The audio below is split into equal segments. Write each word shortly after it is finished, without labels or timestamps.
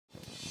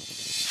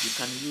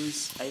can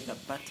use either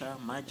butter,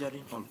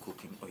 margarine, or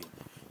cooking oil.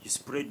 You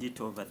spread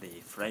it over the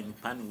frying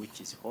pan,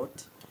 which is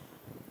hot,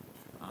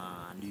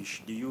 and you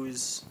should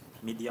use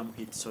medium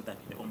heat so that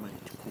the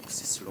omelette cooks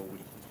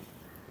slowly.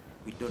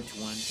 We don't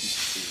want it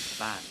to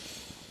burn.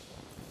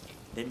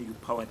 Then you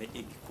pour the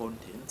egg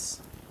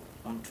contents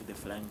onto the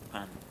frying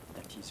pan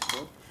that is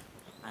hot,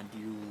 and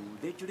you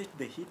regulate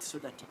the heat so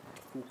that it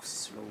cooks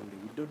slowly.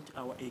 We don't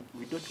want our egg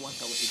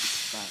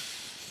to burn.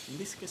 In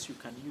this case, you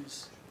can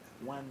use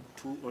 1,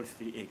 2, or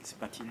 3 eggs,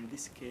 but in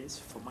this case,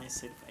 for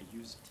myself, I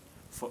used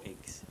 4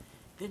 eggs.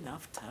 Then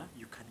after,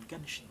 you can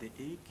garnish the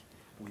egg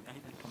with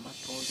either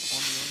tomatoes,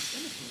 onions,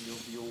 anything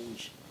of your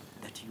wish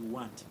that you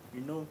want.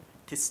 You know,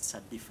 tastes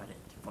are different.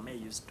 For me, I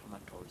use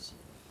tomatoes.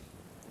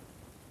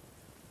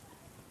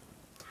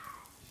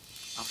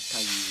 After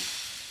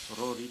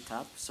you roll it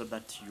up so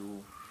that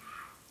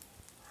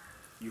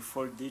you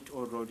fold it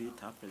or roll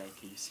it up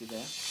like you see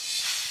there,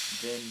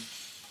 then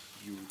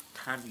you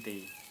turn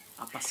the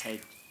upper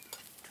side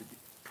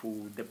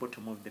to the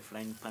bottom of the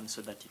frying pan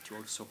so that it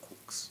also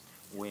cooks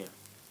well.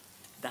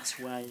 That's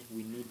why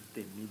we need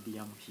the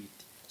medium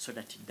heat so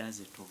that it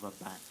doesn't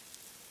overburn.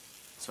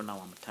 So now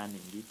I'm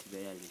turning it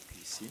there, like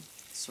you see.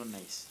 So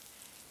nice.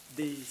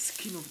 The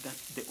skin of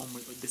the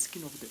omelette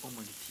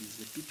is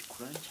a bit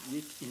crunchy,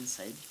 yet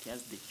inside it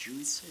has the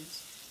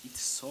juices. It's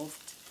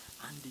soft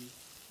and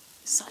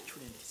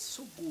succulent. It's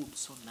so good,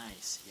 so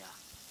nice. Yeah,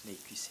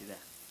 like you see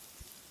that.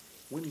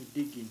 When you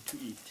dig into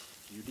it,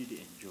 you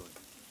really enjoy.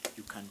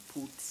 You can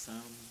put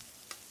some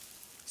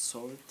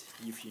salt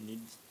if you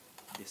need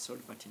the salt,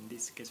 but in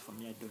this case for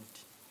me, I don't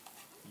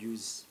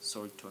use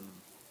salt on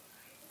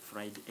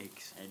fried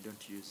eggs. I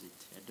don't use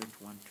it. I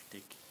don't want to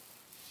take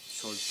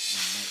salt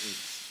on my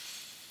eggs.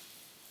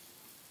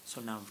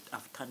 So now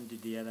I've turned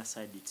the other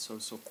side, it's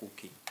also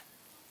cooking.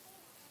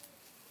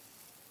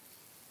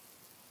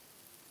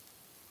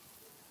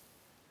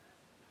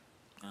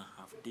 I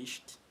have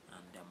dished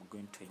and I'm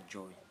going to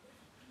enjoy.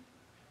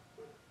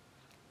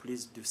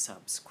 Please do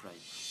subscribe.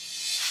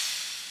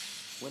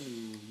 When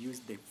you use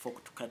the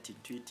fork to cut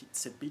into it,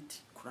 it's a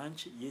bit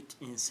crunchy, yet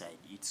inside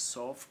it's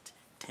soft,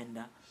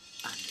 tender,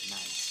 and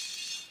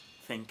nice.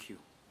 Thank you.